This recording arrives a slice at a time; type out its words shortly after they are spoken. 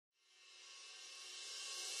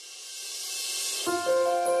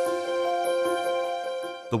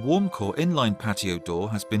The WarmCore Inline Patio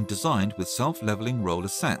Door has been designed with self-leveling roller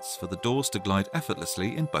sets for the doors to glide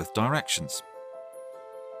effortlessly in both directions.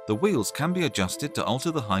 The wheels can be adjusted to alter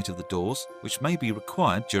the height of the doors, which may be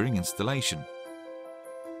required during installation.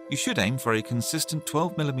 You should aim for a consistent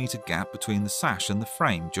 12mm gap between the sash and the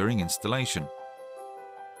frame during installation.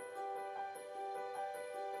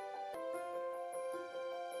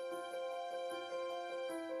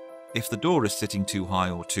 If the door is sitting too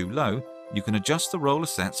high or too low, you can adjust the roller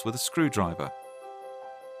sets with a screwdriver.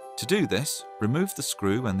 To do this, remove the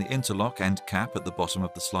screw and the interlock end cap at the bottom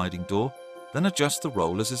of the sliding door, then adjust the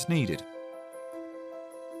rollers as needed.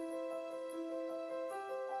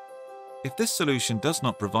 If this solution does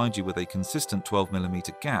not provide you with a consistent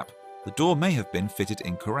 12mm gap, the door may have been fitted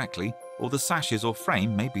incorrectly, or the sashes or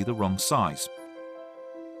frame may be the wrong size.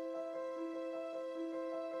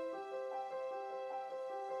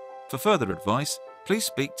 For further advice, please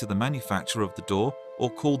speak to the manufacturer of the door or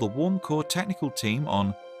call the WarmCore technical team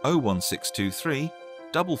on 01623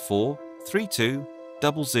 44 32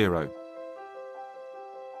 00.